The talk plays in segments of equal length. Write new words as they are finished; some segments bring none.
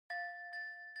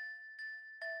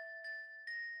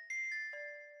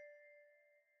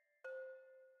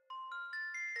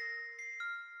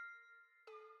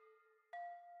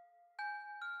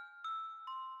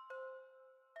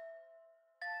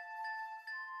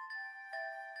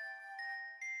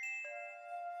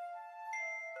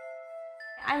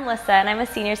I'm Lyssa, and I'm a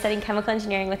senior studying chemical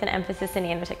engineering with an emphasis in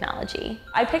nanotechnology.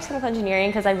 I picked chemical engineering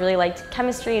because I really liked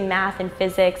chemistry and math and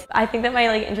physics. I think that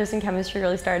my interest in chemistry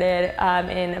really started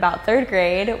in about 3rd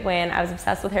grade when I was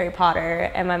obsessed with Harry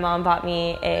Potter, and my mom bought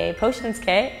me a potions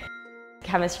kit.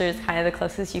 Chemistry is kind of the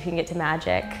closest you can get to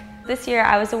magic. This year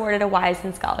I was awarded a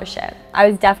Wiesen Scholarship. I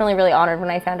was definitely really honored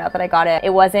when I found out that I got it. It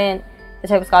wasn't the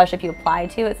type of scholarship you apply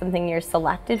to, it's something you're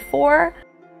selected for.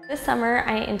 This summer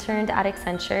I interned at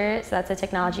Accenture, so that's a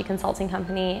technology consulting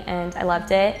company, and I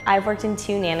loved it. I've worked in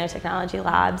 2 nanotechnology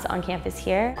labs on campus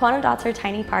here. Quantum dots are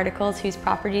tiny particles whose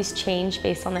properties change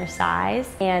based on their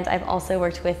size, and I've also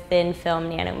worked with thin film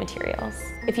nanomaterials.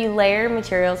 If you layer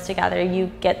materials together, you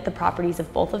get the properties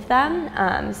of both of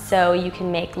them, so you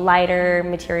can make lighter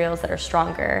materials that are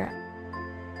stronger.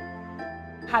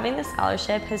 Having this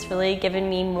scholarship has really given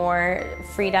me more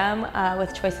freedom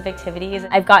with choice of activities.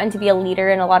 I've gotten to be a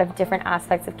leader in a lot of different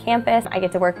aspects of campus. I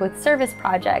get to work with service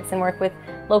projects and work with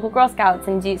local Girl Scouts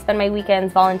and spend my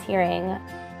weekends volunteering.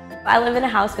 I live in a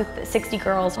house with 60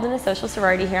 girls. I'm in a social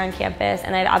sorority here on campus,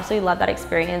 and I absolutely love that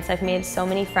experience. I've made so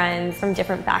many friends from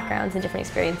different backgrounds and different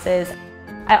experiences.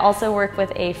 I also work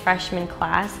with a freshman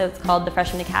class, so it's called the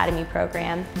Freshman Academy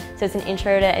program. So it's an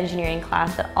intro to engineering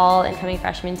class that all incoming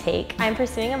freshmen take. I'm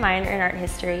pursuing a minor in art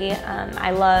history.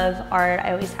 I love art,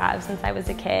 I always have since I was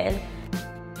a kid.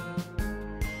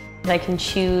 I can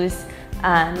choose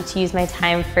to use my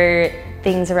time for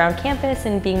things around campus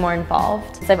and being more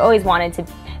involved. So I've always wanted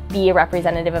to be a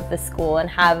representative of the school and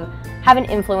have an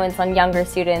influence on younger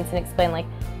students and explain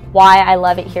why I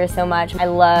love it here so much. I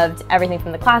loved everything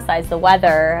from the class size, the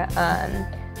weather, and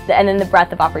then the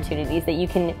breadth of opportunities that you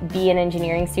can be an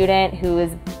engineering student who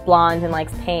is blonde and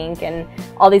likes pink and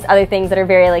all these other things that are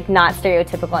very not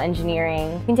stereotypical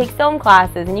engineering. You can take film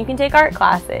classes and you can take art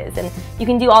classes and you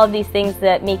can do all of these things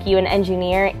that make you an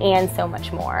engineer and so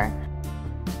much more.